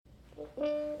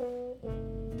Ladies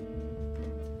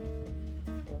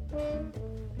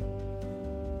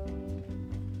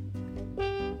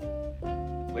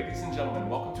and gentlemen,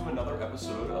 welcome to another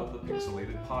episode of the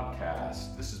Pixelated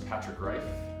Podcast. This is Patrick Reif.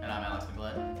 And I'm Alex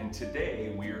McGlynn. And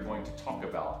today we are going to talk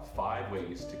about 5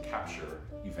 ways to capture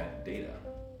event data.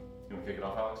 You want to kick it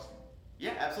off, Alex?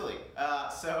 Yeah, absolutely.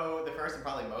 So the first and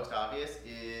probably most obvious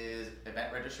is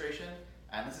event registration.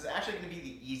 And this is actually going to be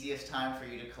the easiest time for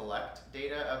you to collect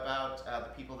data about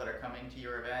the people that are coming to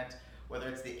your event, whether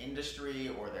it's the industry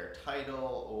or their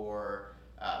title or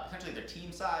potentially their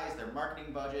team size, their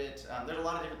marketing budget. There's a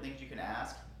lot of different things you can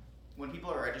ask. When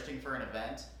people are registering for an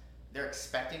event, they're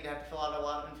expecting to have to fill out a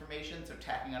lot of information, so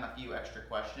tacking on a few extra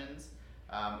questions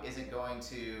isn't going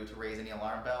to raise any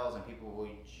alarm bells, and people will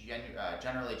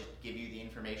generally just give you the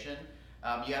information.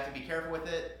 You have to be careful with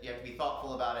it, you have to be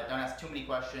thoughtful about it, don't ask too many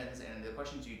questions, and the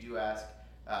questions you do ask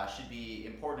should be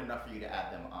important enough for you to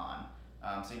add them on.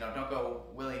 So don't go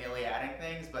willy-nilly adding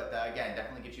things, but again,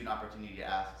 definitely gives you an opportunity to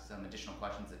ask some additional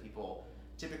questions that people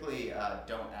typically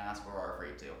don't ask or are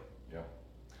afraid to. Yeah.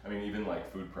 I mean, even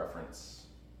like food preference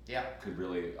could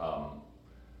really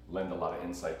lend a lot of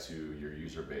insight to your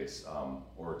user base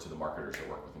or to the marketers that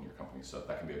work within your company. So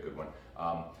that can be a good one.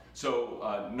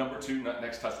 Number 2,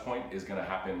 next touch point is going to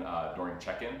happen during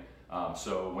check-in.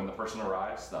 So when the person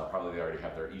arrives, probably they already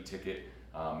have their e-ticket.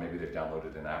 Maybe they've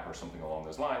downloaded an app or something along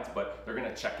those lines, but they're going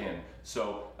to check in.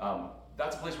 So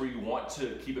that's a place where you want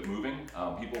to keep it moving.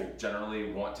 People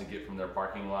generally want to get from their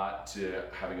parking lot to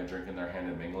having a drink in their hand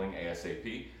and mingling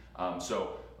ASAP.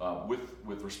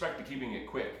 With respect to keeping it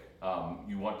quick,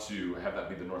 you want to have that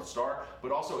be the North Star,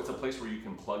 but also it's a place where you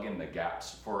can plug in the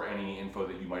gaps for any info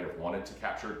that you might have wanted to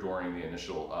capture during the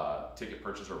initial ticket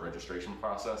purchase or registration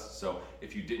process. So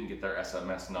if you didn't get their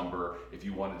SMS number, if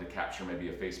you wanted to capture maybe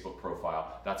a Facebook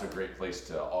profile, that's a great place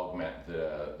to augment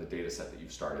the data set that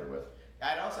you've started with.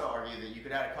 I'd also argue that you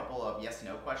could add a couple of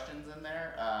yes/no questions in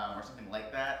there or something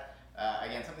like that.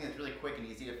 Again, something that's really quick and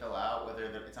easy to fill out, whether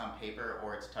it's on paper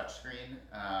or it's touchscreen,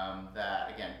 that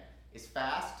again is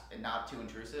fast and not too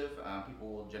intrusive.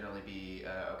 People will generally be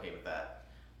okay with that.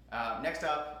 Next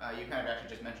up, you kind of actually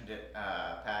just mentioned it,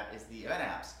 Pat, is the event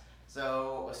apps.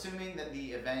 So assuming that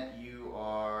the event you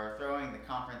are throwing, the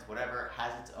conference, whatever,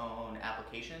 has its own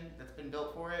application that's been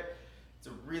built for it, it's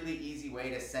a really easy way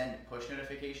to send push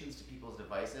notifications to people's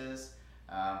devices.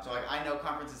 So I know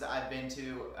conferences I've been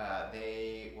to,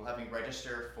 they will have me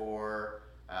register for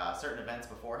certain events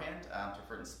beforehand, to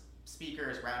certain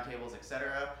speakers, roundtables,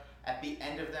 etc. At the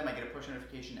end of them, I get a push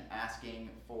notification asking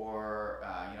for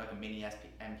like a mini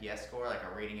NPS score, like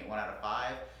a rating at 1 out of 5.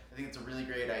 I think it's a really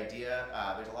great idea.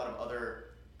 There's a lot of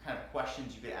other kind of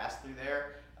questions you could ask through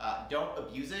there. Don't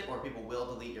abuse it, or people will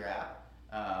delete your app.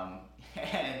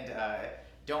 And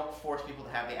don't force people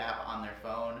to have the app on their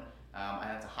phone.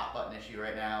 And that's a hot button issue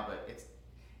right now, but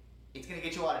it's going to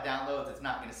get you a lot of downloads. It's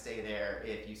not going to stay there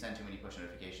if you send too many push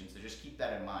notifications. So just keep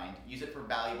that in mind. Use it for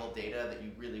valuable data that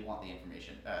you really want the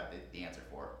information, the answer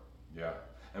for. Yeah.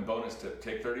 And bonus tip: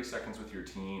 take 30 seconds with your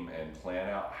team and plan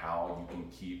out how you can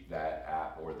keep that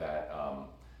app or that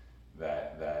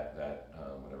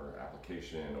whatever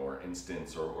application or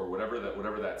instance or whatever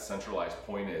that centralized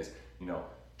point is.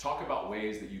 Talk about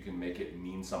ways that you can make it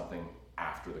mean something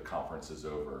after the conference is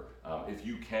over. If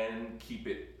you can keep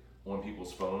it on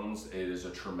people's phones, it is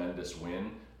a tremendous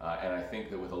win. And I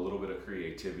think that with a little bit of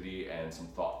creativity and some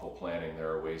thoughtful planning, there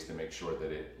are ways to make sure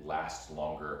that it lasts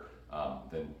longer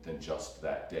than just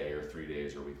that day or 3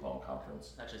 days or week-long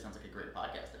conference. Actually sounds like a great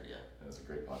podcast idea. That's a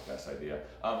great podcast idea.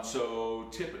 So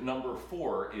tip number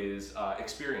 4 is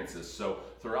experiences. So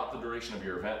throughout the duration of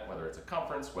your event, whether it's a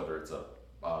conference, whether it's a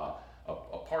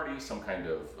party, some kind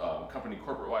of company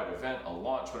corporate-wide event, a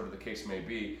launch, whatever the case may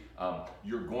be,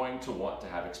 you're going to want to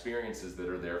have experiences that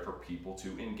are there for people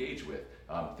to engage with,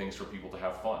 things for people to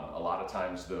have fun. A lot of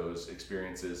times those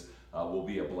experiences will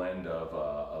be a blend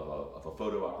of a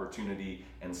photo opportunity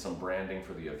and some branding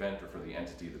for the event or for the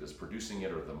entity that is producing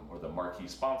it or the marquee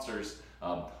sponsors.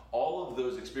 All of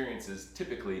those experiences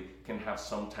typically can have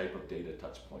some type of data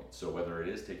touch point. So whether it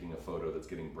is taking a photo that's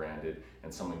getting branded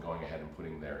and someone going ahead and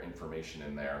putting their information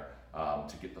in there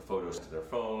to get the photos to their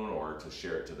phone or to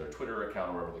share it to their Twitter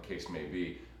account or whatever the case may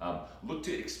be, look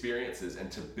to experiences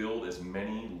and to build as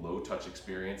many low-touch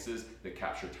experiences that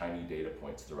capture tiny data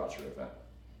points throughout your event.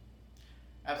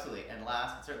 Absolutely. And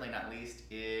last, but certainly not least,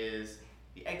 is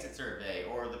the exit survey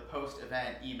or the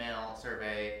post-event email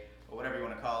survey or whatever you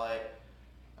want to call it.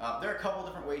 There are a couple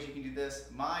different ways you can do this.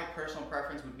 My personal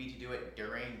preference would be to do it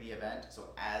during the event, so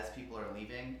as people are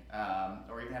leaving,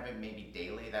 or even have it maybe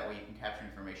daily. That way you can capture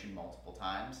information multiple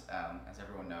times. As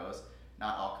everyone knows,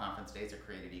 not all conference days are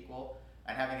created equal.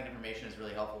 And having that information is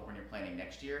really helpful when you're planning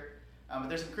next year. But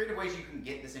there's some creative ways you can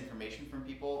get this information from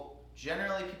people.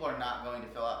 Generally, people are not going to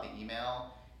fill out the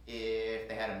email if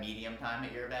they had a medium time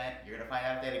at your event. You're going to find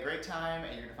out if they had a great time,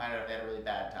 and you're going to find out if they had a really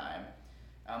bad time.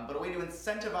 But a way to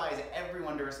incentivize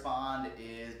everyone to respond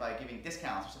is by giving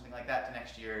discounts or something like that to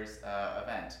next year's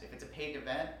event. If it's a paid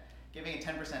event, giving a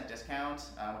 10% discount,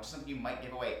 which is something you might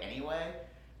give away anyway,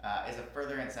 is a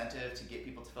further incentive to get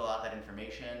people to fill out that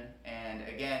information. And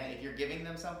again, if you're giving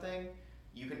them something,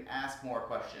 you can ask more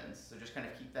questions. So just kind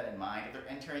of keep that in mind. If they're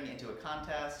entering into a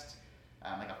contest,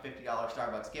 like a $50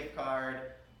 Starbucks gift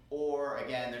card, or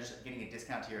again, they're just getting a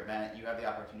discount to your event, you have the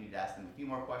opportunity to ask them a few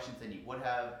more questions than you would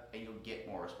have, and you'll get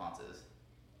more responses.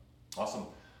 Awesome.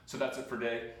 So that's it for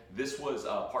today. This was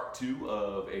part 2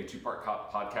 of a 2-part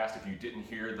podcast. If you didn't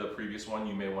hear the previous one,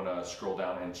 you may want to scroll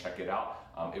down and check it out.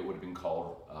 It would have been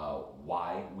called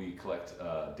Why We Collect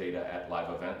Data at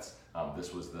Live Events.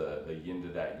 This was the yin to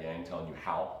that yang, telling you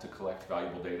how to collect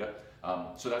valuable data.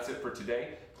 So that's it for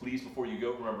today. Please, before you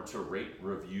go, remember to rate,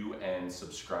 review, and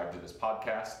subscribe to this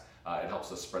podcast. It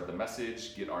helps us spread the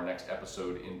message, get our next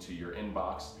episode into your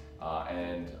inbox,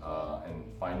 and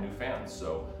find new fans.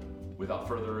 So without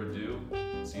further ado,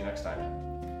 see you next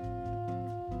time.